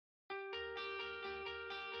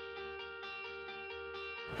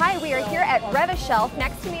Hi, we are here at RevAShelf.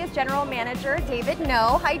 Next to me is General Manager David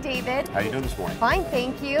No. Hi, David. How are you doing this morning? Fine,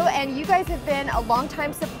 thank you. And you guys have been a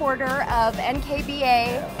longtime supporter of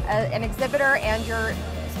NKBA, an exhibitor, and you're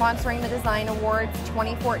sponsoring the Design Awards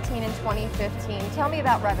 2014 and 2015. Tell me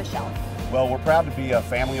about RevAShelf. Well, we're proud to be a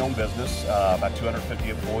family-owned business, about 250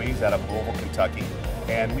 employees out of Louisville, Kentucky.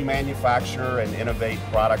 And we manufacture and innovate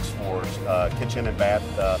products for kitchen and bath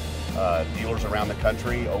dealers around the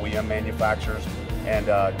country, OEM manufacturers, and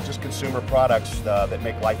just consumer products that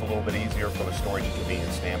make life a little bit easier from a storage and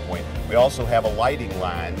convenience standpoint. We also have a lighting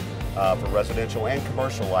line for residential and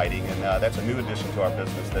commercial lighting, and that's a new addition to our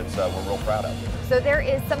business that we're real proud of. So there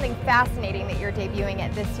is something fascinating that you're debuting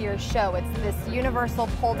at this year's show. It's this universal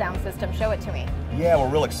pull-down system. Show it to me. Yeah, we're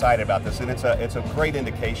real excited about this, and it's a great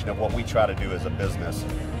indication of what we try to do as a business.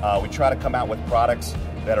 We try to come out with products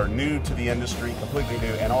that are new to the industry, completely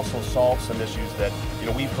new, and also solve some issues that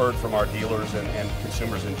we've heard from our dealers and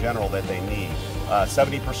consumers in general that they need.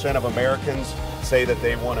 70% of Americans say that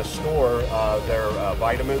they want to store their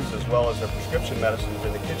vitamins as well as their prescription medicines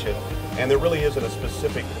in the kitchen, and there really isn't a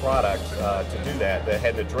specific product to do that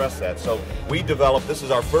had to address that. So we developed, this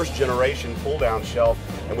is our first generation pull-down shelf,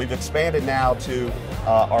 and we've expanded now to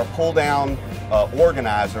our pull-down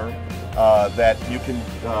organizer that you can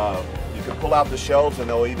pull out the shelves, and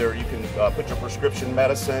you can put your prescription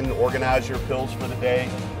medicine, organize your pills for the day.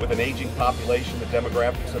 With an aging population, the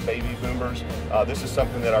demographics of baby boomers, this is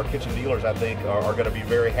something that our kitchen dealers, I think, are going to be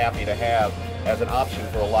very happy to have as an option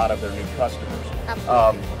for a lot of their new customers.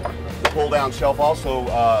 The pull-down shelf also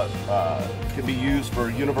can be used for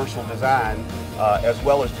universal design, as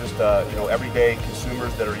well as just everyday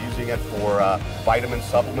consumers that are using it for vitamin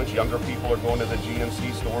supplements. Younger people are going to the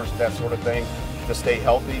GNC stores, that sort of thing, to stay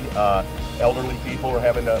healthy. Elderly people are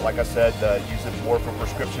having to, like I said, use it more for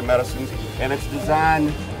prescription medicines. And it's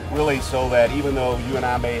designed really so that even though you and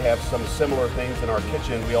I may have some similar things in our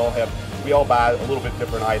kitchen, we all buy a little bit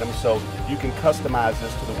different items, so you can customize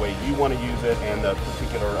this to the way you want to use it and the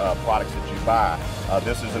particular products that you buy.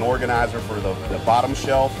 This is an organizer for the bottom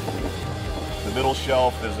shelf. The middle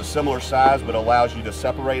shelf is a similar size, but allows you to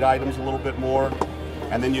separate items a little bit more.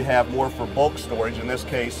 And then you have more for bulk storage, in this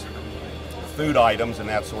case, food items and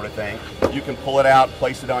that sort of thing. You can pull it out,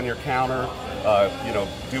 place it on your counter,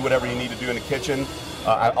 do whatever you need to do in the kitchen.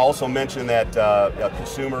 I also mentioned that a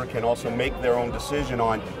consumer can also make their own decision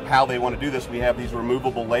on how they want to do this. We have these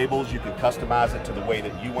removable labels. You can customize it to the way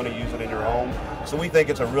that you want to use it in your home. So we think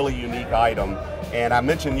it's a really unique item. And I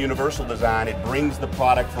mentioned universal design. It brings the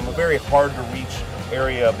product from a very hard to reach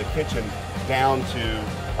area of the kitchen down to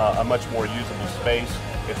a much more usable space.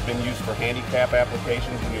 It's been used for handicap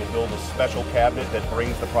applications, and you'll build a special cabinet that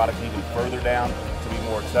brings the product even further down to be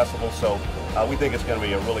more accessible. So we think it's going to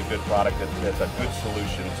be a really good product that's a good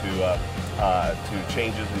solution to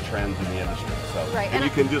changes and trends in the industry. So, right. And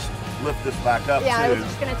you can just lift this back up. Yeah, too. I was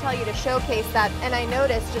just going to tell you to showcase that, and I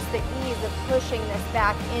noticed just the ease of pushing this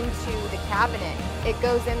back into the cabinet. It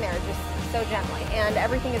goes in there just so gently, and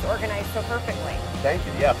everything is organized so perfectly. Thank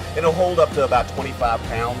you. Yeah, it'll hold up to about 25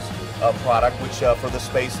 pounds of product, which for the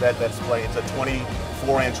space that's playing, it's a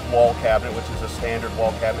 24-inch wall cabinet, which is a standard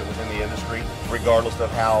wall cabinet within the industry, regardless of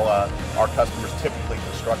how our customers typically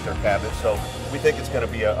construct their cabinets. So we think it's going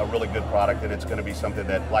to be a really good product, and it's going to be something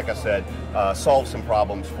that, like I said, solves some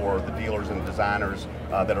problems for the dealers and designers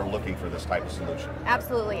that are looking for this type of solution.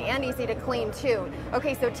 Absolutely, and easy to clean too.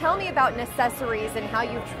 Okay, so tell me about accessories and how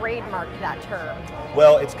you've trademarked that term.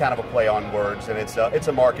 Well, it's kind of a play on words, and it's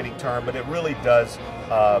a marketing term, but it really does,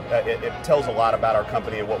 it tells a lot about our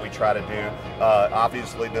company and what we try to do.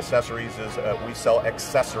 Obviously, accessories is, we sell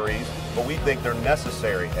accessories, but we think they're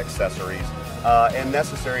necessary accessories. And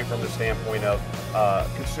necessary from the standpoint of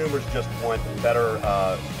consumers just want better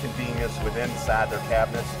convenience inside their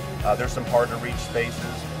cabinets. There's some hard to reach spaces.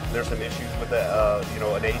 There's some issues with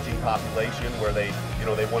an aging population where they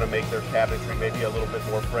want to make their cabinetry maybe a little bit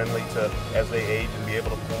more friendly to as they age and be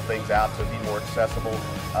able to pull things out to be more accessible.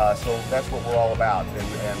 So that's what we're all about,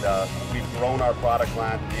 and we've grown our product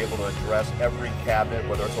line to be able to address every cabinet,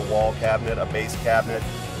 whether it's a wall cabinet, a base cabinet,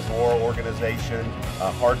 drawer organization,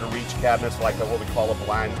 hard to reach cabinets like what we call a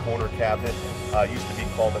blind corner cabinet. Used to be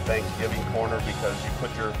called the Thanksgiving corner because you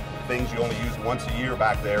put your things you only use once a year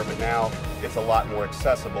back there, but now it's a lot more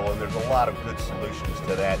accessible, and there's a lot of good solutions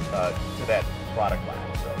to that product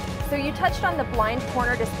line. So you touched on the blind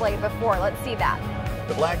corner display before. Let's see that.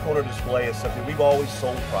 The blind corner display is something we've always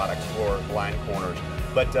sold products for blind corners.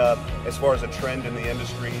 But as far as a trend in the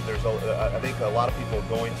industry, I think a lot of people are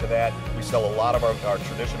going to that. We sell a lot of our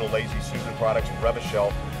traditional Lazy Susan products.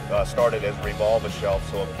 RevAShelf started as RevAShelf,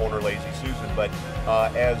 so a corner Lazy Susan. But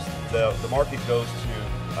as the market goes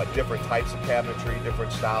to different types of cabinetry,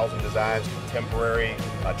 different styles and designs, contemporary,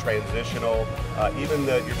 transitional, even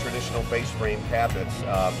your traditional face frame cabinets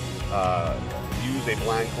use a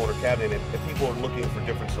blind corner cabinet, and people are looking for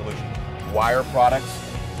different solutions. Wire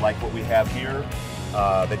products, like what we have here,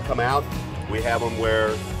 that come out. We have them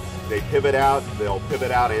where they pivot out, they'll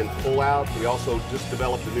pivot out and pull out. We also just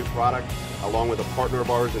developed a new product along with a partner of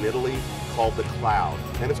ours in Italy called the Cloud.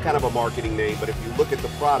 And it's kind of a marketing name, but if you look at the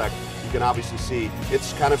product, you can obviously see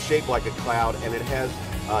it's kind of shaped like a cloud, and it has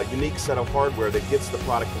a unique set of hardware that gets the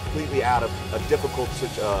product completely out of a difficult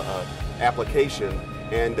application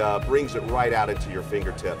and brings it right out into your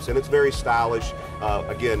fingertips. And it's very stylish.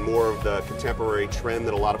 Again, more of the contemporary trend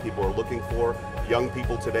that a lot of people are looking for. Young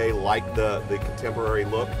people today like the contemporary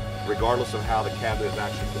look, regardless of how the cabinet is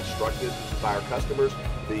actually constructed by our customers.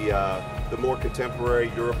 The more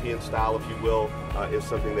contemporary European style, if you will, is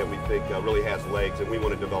something that we think really has legs, and we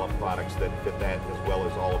want to develop products that fit that as well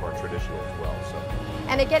as all of our traditional as well. So.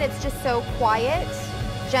 And again, it's just so quiet,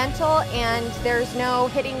 gentle, and there's no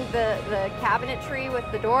hitting the cabinetry with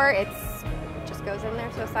the door. It just goes in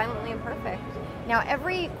there so silently and perfect. Now,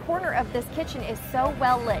 every corner of this kitchen is so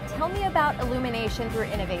well lit. Tell me about illumination through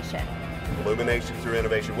innovation. Illumination through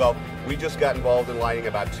innovation. Well, we just got involved in lighting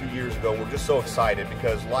about 2 years ago, and we're just so excited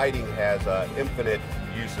because lighting has infinite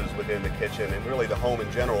uses within the kitchen and really the home in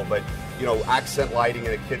general. But you know, accent lighting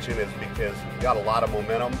in a kitchen is because you got a lot of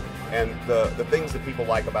momentum. And the things that people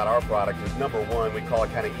like about our product is, number one, we call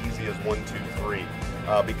it kind of easy as 1, 2, 3.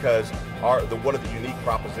 Because one of the unique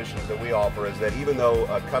propositions that we offer is that even though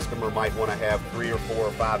a customer might want to have 3 or 4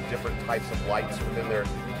 or 5 different types of lights within their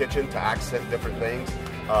kitchen to accent different things,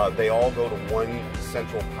 they all go to one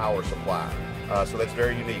central power supply. So that's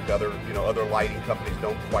very unique. Other lighting companies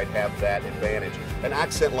don't quite have that advantage. And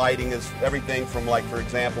accent lighting is everything from, like, for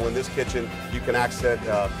example, in this kitchen, you can accent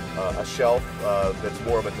a shelf that's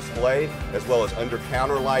more of a display, as well as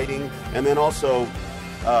under-counter lighting, and then also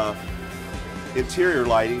interior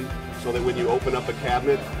lighting, so that when you open up a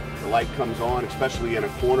cabinet, the light comes on, especially in a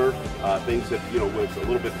corner, things that, when it's a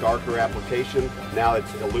little bit darker application, now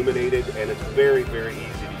it's illuminated, and it's very, very easy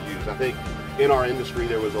to use. I think in our industry,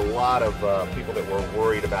 there was a lot of people that were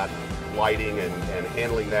worried about lighting and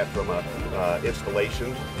handling that from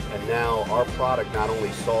installation, and now our product not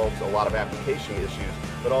only solves a lot of application issues,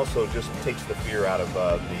 but also just takes the fear out of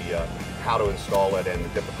how to install it and the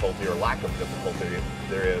difficulty or lack of difficulty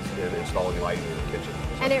there is in installing lighting in the kitchen.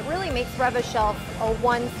 And it really makes RevAShelf a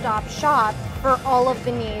one-stop shop for all of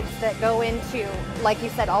the needs that go into, like you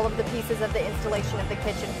said, all of the pieces of the installation of the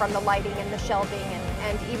kitchen, from the lighting and the shelving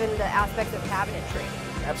and even the aspects of cabinetry.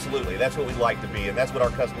 Absolutely, that's what we'd like to be, and that's what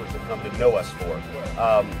our customers have come to know us for.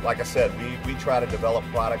 Like I said, we try to develop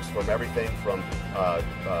products from everything from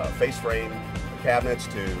face frame cabinets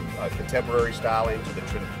to contemporary styling to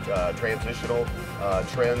the transitional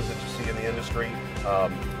trends that you see in the industry.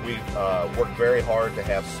 We've worked very hard to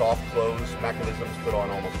have soft close mechanisms put on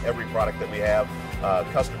almost every product that we have.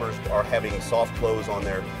 Customers are having soft close on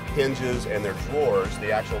their hinges and their drawers,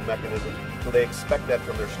 the actual mechanisms, so they expect that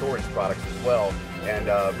from their storage products as well. And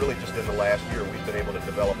really just in the last year, we've been able to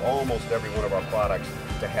develop almost every one of our products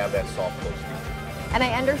to have that soft close feature. And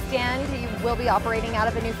I understand you will be operating out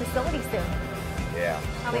of a new facility soon. Yeah,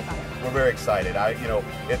 Tell me about it. We're very excited. I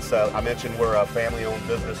mentioned we're a family-owned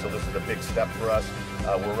business, so this is a big step for us.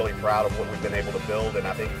 We're really proud of what we've been able to build, and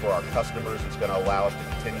I think for our customers, it's going to allow us to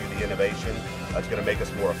continue the innovation. It's going to make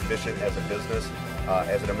us more efficient as a business.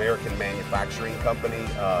 As an American manufacturing company,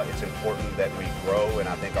 it's important that we grow, and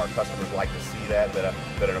I think our customers like to see that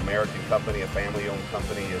an American company, a family-owned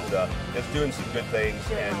company, is doing some good things,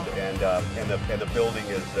 and the building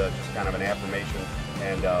is just kind of an affirmation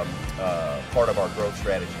and part of our growth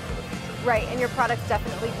strategy for the future. Right, and your products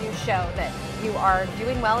definitely do show that you are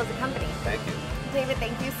doing well as a company. Thank you. David,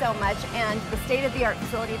 thank you so much. And the state-of-the-art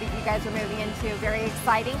facility that you guys are moving into, very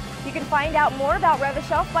exciting. You can find out more about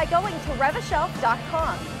RevAShelf by going to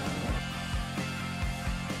RevAShelf.com.